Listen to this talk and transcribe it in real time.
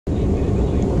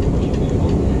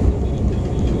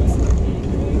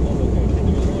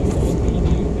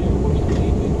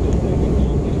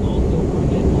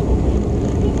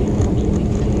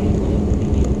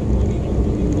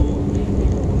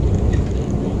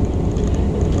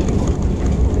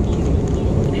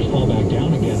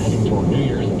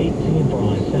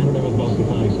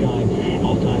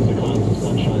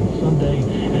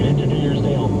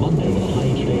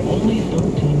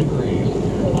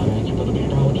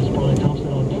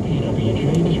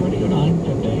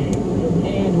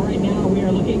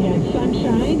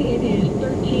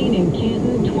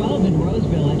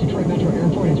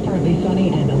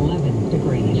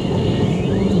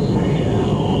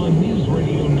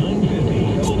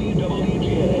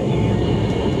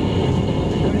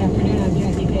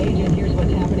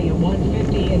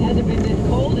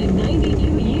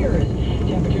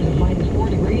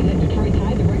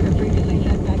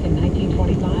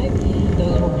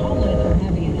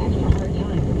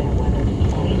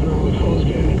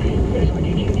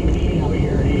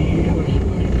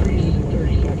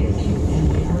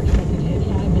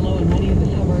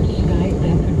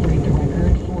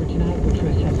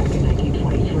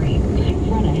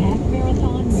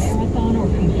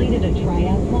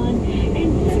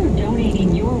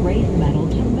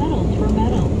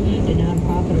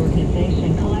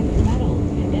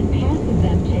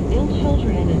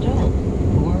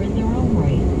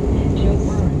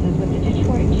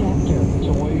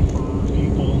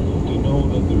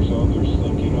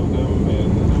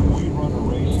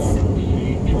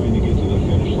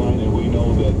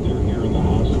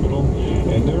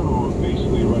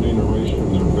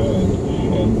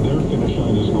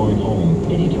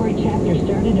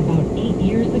started about 8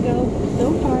 years ago.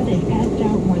 So far, they've passed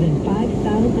out more than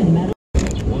 5,000 medals.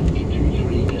 That's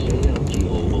 1223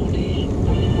 SALGOOD.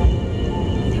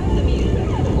 Cut the music.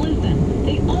 Listen,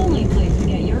 the only place to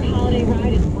get your holiday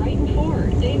ride is Brighton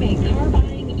Ford. They make car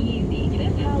buying easy.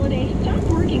 This holiday, stop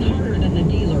working harder than the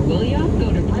dealer, will ya?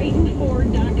 Go to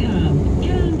BrightonFord.com.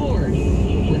 Get on board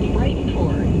with Brighton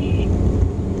Ford.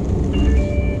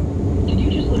 Did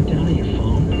you just look down at your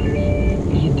phone?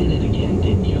 You did it again,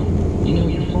 didn't you? You know,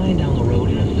 you're flying down the road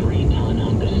in a 3-ton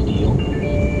hunk of steel,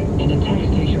 and a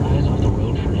text takes your eyes off the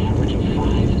road for an average of 5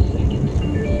 seconds.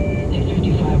 At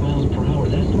 55 miles per hour,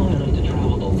 that's not enough to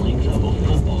travel the length of a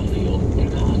football field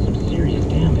and cause some serious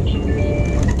damage.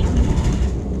 Turn it off.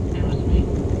 Trust me,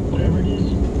 whatever it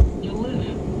is, you'll live.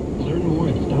 Learn more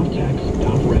at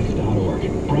StopTextStopWrecks.org.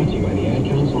 Brought to you by the Ad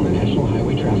Council and the National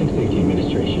Highway Traffic Safety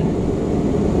Administration.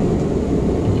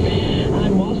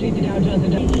 On Wall Street, the Dow Jones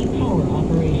and power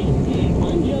operation.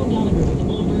 I'm Joe Gallagher with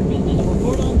Bloomberg Business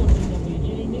Report on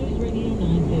WWJ News Radio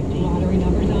 950. Lottery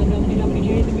numbers on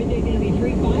WWJ, the midday daily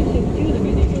 3562, the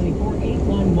midday daily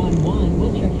 48111.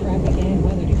 We'll check traffic and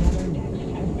weather together next.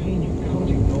 Have pain in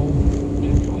counting no?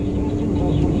 Then try Fast and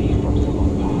Plus Relief from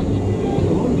Salon Pass.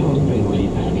 Salon Pass Pain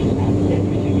Relief Patches have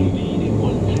everything you need in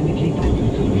one clinically proven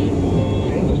solution.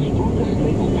 And the strongest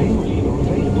label pain reliever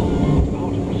available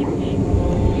without a prescription.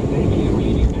 Safely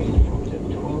relieving pain from within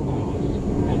 12 hours.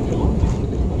 And Salon Pass is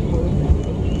the first and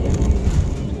only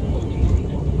FDA-approved OTC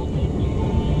topical pain reliever.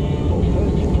 For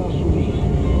first-class relief,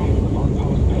 try Salon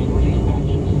Pass Pain Relief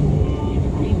Patches. In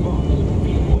the green box,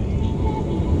 feel away.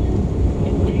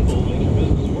 And people make your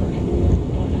business work.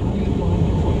 But how do you find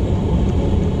the right one?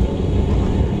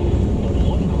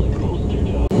 One-click poster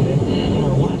job. And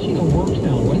are watching a works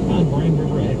down westbound Rhine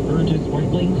River at Burgess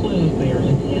White Lane closed there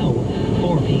until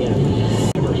 4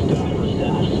 p.m. Never stop.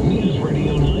 News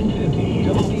Radio 950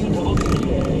 WWJ.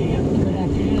 Good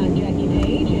afternoon, I'm Jackie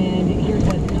Page, and here's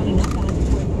what's coming up on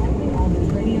Quick Highway on this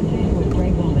radio station with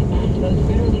Greg Bowman. Those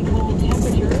bitterly cold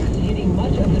temperatures hitting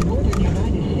much of the northern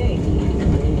United States.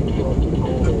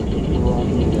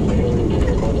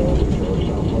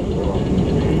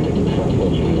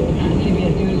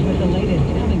 CBS News with the latest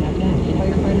coming up next.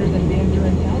 Firefighters in Van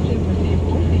Buren Township received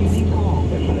quite a unique call.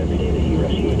 That's not every day that you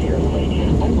rescue a deer in the lake.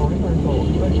 I'm Lauren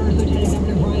Bernfold. But first, Lieutenant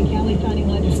Governor Brian Kelly signing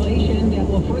legislation that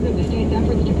will further the state's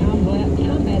efforts to combat the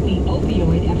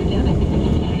opioid epidemic.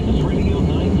 News Radio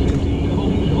 950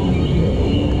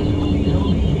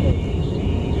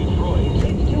 WWJ. Detroit.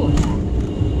 It's 2 o'clock.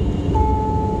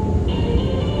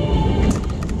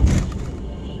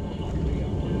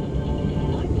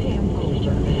 I'm Pam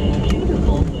Coulter.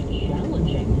 Beautiful but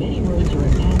challenging. Many roads are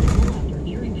impassable after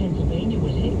Erie, Pennsylvania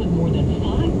was hit with more than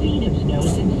 5 feet of snow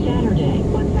since Saturday.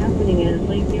 What's happening is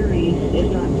Lake Erie is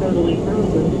not totally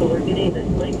frozen, so we're getting this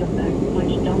lake effect,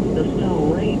 which dumps the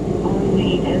snow right on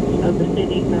the edge of the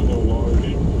city. No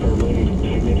large or any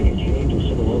significant changes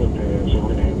to the weather patterns, so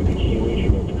we're going to have a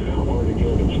continuation of Arctic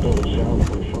air that's still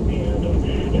southward from Canada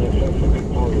and affects a big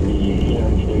part of the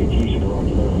United States east of the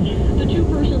Rocky Mountains. The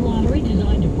two-person lottery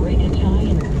designed to break a tie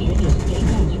in Virginia's state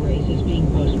house race is being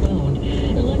postponed.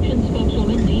 Election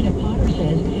spokeswoman Dana Potter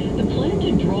says the plan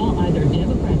to draw either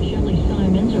Democrat Shelley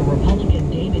Simons or Republican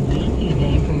David Yancey's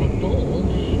name from a bowl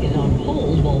is on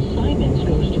hold while Simons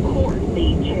goes to court.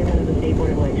 The chairman of the State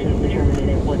Board of Elections determined that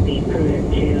it would be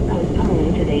prudent to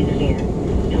postpone today's event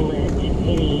to let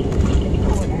any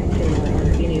court action or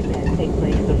any of that take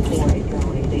place before a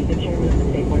drawing. The chairman of the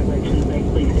State Board of Elections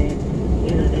basically said,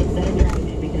 you know, that a drawing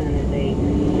should be done as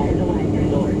a last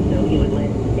resort. So he would let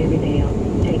everything else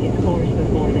take its course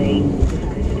before they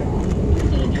decided to draw.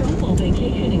 President Trump, while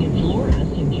vacationing in Florida,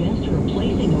 suggests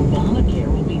replacing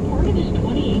Obamacare will be part of his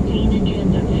 2018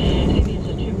 agenda.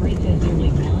 CBS's Jim Reed says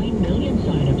nearly 9 million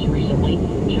signups recently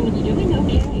show it's doing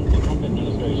okay. The Trump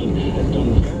administration has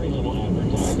done very little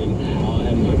advertising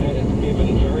and has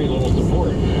given very little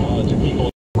support to people.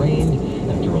 Rained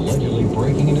after allegedly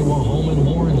breaking into a home in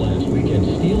Warren last week and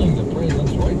stealing the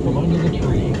presents right from under the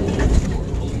tree.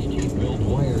 Warren Police Chief Bill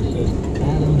Dwyer says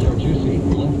Adam Georgiusi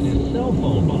left his cell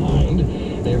phone behind.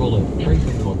 Able to trace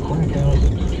him to a crack house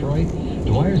in Detroit.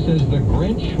 Dwyer says the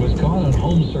Grinch was caught on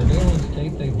home surveillance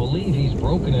tape. They believe he's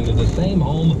broken into the same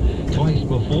home twice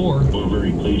before. We're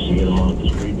very pleased to get him off the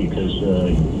street because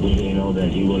we didn't know that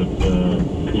he would have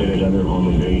committed other home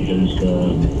invasions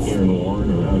here in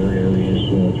Warren or other areas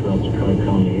throughout the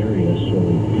Tri-County area. So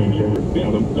thanks everyone. You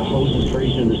know, the hose is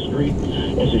freezing in the street.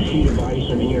 It's a sheet of ice.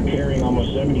 I mean, you're carrying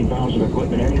almost 70 pounds of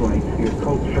equipment anyway. Your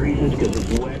coat freezes because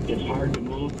it's wet. It's hard to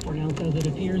move. For now, says it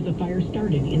appears the the fire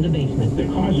started in the basement. The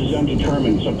cause is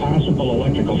undetermined. It's a possible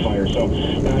electrical fire, so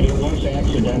it was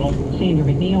accidental. Sandra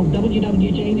McNeil,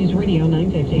 WWJ News Radio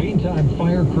 950. Meantime,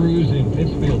 fire crews in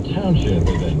Pittsfield Township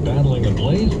have been battling a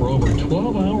blaze for over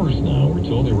 12 hours now. We're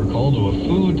told they were called to a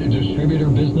food distributor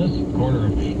business, corner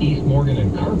of East Morgan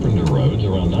and Carpenter Roads,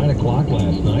 around 9 o'clock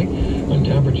last night, when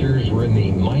temperatures were in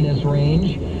the minus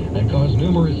range and caused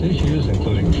numerous issues,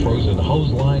 including frozen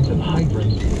hose lines and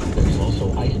hydrants. There's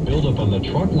also ice buildup on the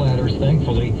truck ladders.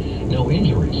 Thankfully, no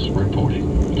injuries reported.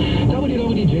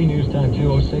 WWJ News Time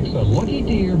 2:06. A lucky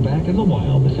deer back in the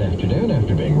wild this afternoon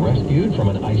after being rescued from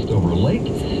an iced-over lake.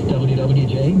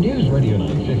 WWJ News Radio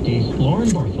 950's Lauren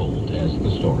Barthold has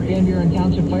the story. Van Buren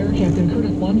Township Fire Captain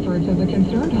Curtis Lunsford says a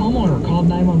concerned homeowner called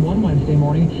 911 Wednesday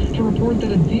morning to report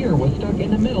that a deer was stuck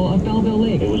in the middle of Belleville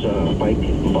Lake. It was a bike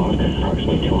buck,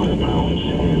 approximately 200 pounds,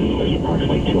 and was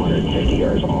approximately 250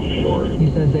 yards offshore.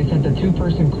 He says they sent a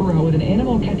two-person crew out with an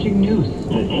animal catching noose.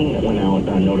 The team that went out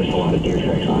noticed a lot of deer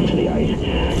tracks onto the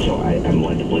ice, so I'm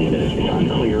led to believe that it's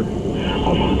unclear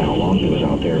of how long he was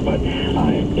out there, but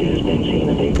it has been seen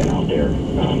that they've been out there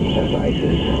since the ice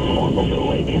is formed over the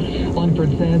lake.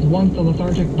 Lunsford says once the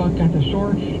lethargic buck got to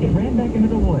shore, it ran back into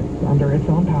the woods under its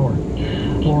own power.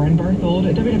 Lauren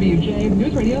Barthold, WWJ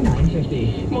News Radio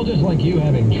 950. Well, just like you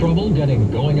having trouble getting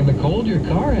going in the cold, your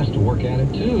car has to work at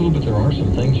it too, but there are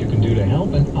some things you can do to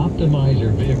help and optimize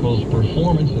your vehicle's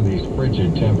performance in these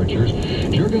frigid temperatures.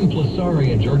 Jurgen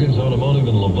Plasari at Jurgen's Automotive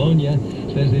in Livonia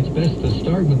says it's best to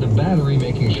start with the battery,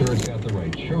 making sure it's got the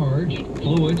right charge.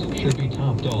 Fluids should be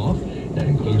topped off. That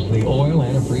includes the oil,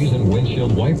 antifreeze, and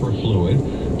windshield wiper fluid.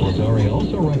 Plasari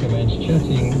also recommends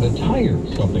checking the tire,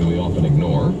 something we often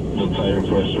ignore. The tire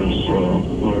pressures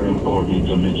were important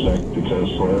to be checked because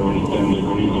for every 10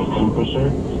 degrees of temperature,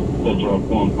 they drop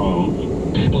 1 pound.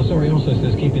 Plasari also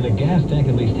says keeping the gas tank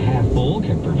at least half full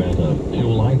can prevent a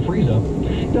fuel line freeze-up.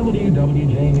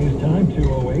 WWJ News Time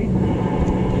 2:08.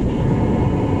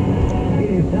 It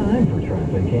is time for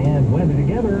traffic and weather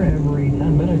together every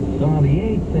 10 minutes on the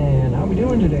 8th. And how are we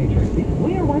doing today, Tracy?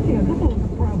 We are watching a couple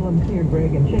of problems here,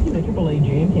 Greg, and checking the AAA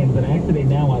jam cams. An accident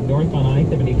now on northbound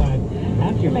I-75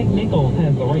 after McNichols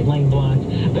has the right lane blocked.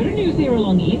 Better news here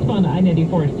along eastbound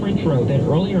I-94 at French Road. That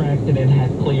earlier accident has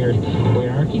cleared. We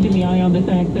are keeping the eye on this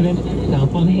accident.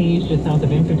 Southbound Hayes, just south of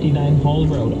M59 Hall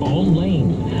Road. All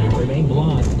lanes remain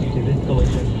blocked due to this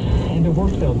collision. And a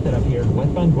work zone set up here.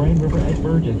 Westbound Grand River at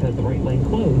Burgess has the right lane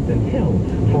closed until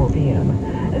 4 p.m.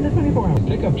 And the 24-hour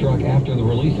pickup truck after the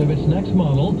release of its next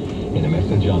model. In a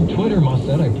message on Twitter, Musk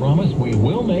said, "I promise we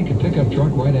will make a pickup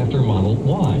truck right after Model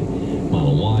Y."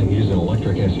 Model Y is an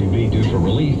electric SUV due for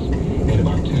release in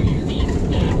about 2 years.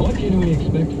 What can we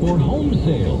expect for home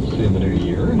sales in the new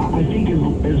year? I think as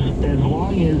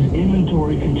long as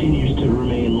inventory continues to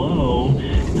remain low,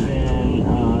 then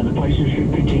the prices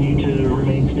should continue to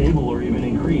remain stable or even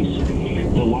increase.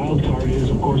 The wild card is,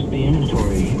 of course, the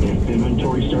inventory. If the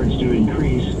inventory starts to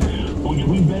increase, which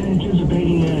we've been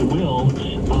anticipating that it will,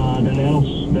 then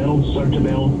that'll start to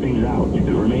balance things out. If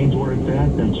it remains where it's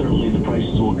at, then certainly the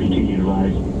prices will continue to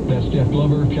rise. That's Jeff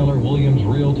Glover, Keller Williams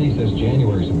Realty, says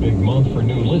January is a big month for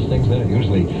new listings. Then it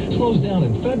usually slows down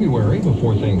in February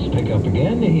before things pick up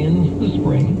again in the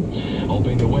spring.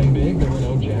 Hoping to win big, there were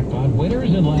no jackpot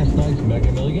winners in last night's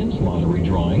Mega Millions lottery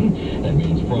drawing. That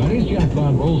means Friday's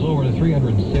jackpot rolls over to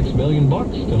 $306 million.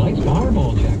 Tonight's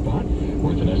Powerball jackpot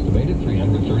worth an estimated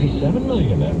 $337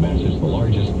 million. That matches the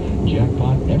largest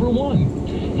jackpot ever won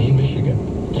in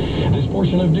Michigan. This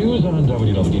portion of news on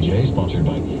WWJ sponsored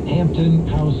by Hampton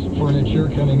House Furniture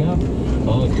coming up.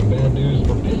 Oh, some bad news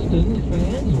for Pistons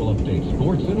fans. We'll update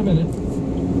sports in a minute.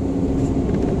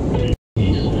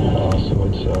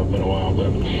 So it's been a while, but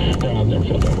I've never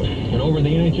felt that way. And over in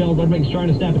the NHL, Red Wings trying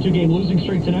to snap a 2-game losing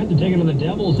streak tonight. They're taking on the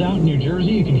Devils out in New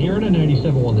Jersey. You can hear it at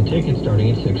 97.1 The Ticket starting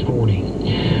at 6:40.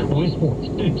 With sports,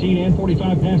 15 and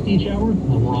 45 past each hour.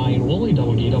 I'm Ryan Woolley,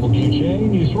 WWJ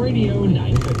News Radio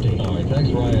 950. All right, thanks,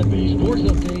 Ryan. The sports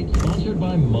update sponsored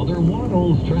by Mother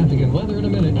Waddles. Traffic and weather in a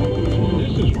minute.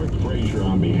 This is Rick Frazier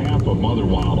on behalf of Mother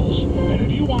Waddles. And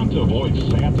if you want to avoid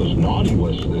Santa's naughty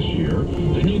list this year,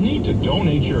 then you need to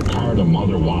donate your car to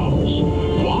Mother Waddles.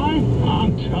 Why?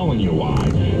 I'm telling you why.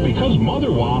 Because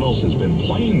Mother Waddles has been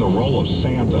playing the role of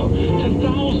Santa to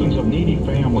thousands of needy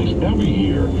families every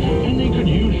year, and they could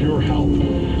use your help.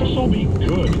 So be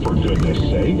good, for goodness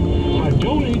sake, by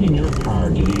donating your car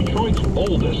to Detroit's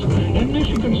oldest and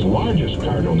Michigan's largest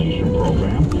car donation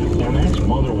program, and that's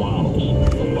Mother Waddles.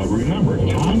 But remember,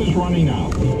 time is running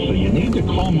out, so you need to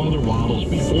call Mother Waddles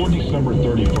before December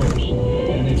 31st.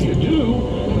 And if you do,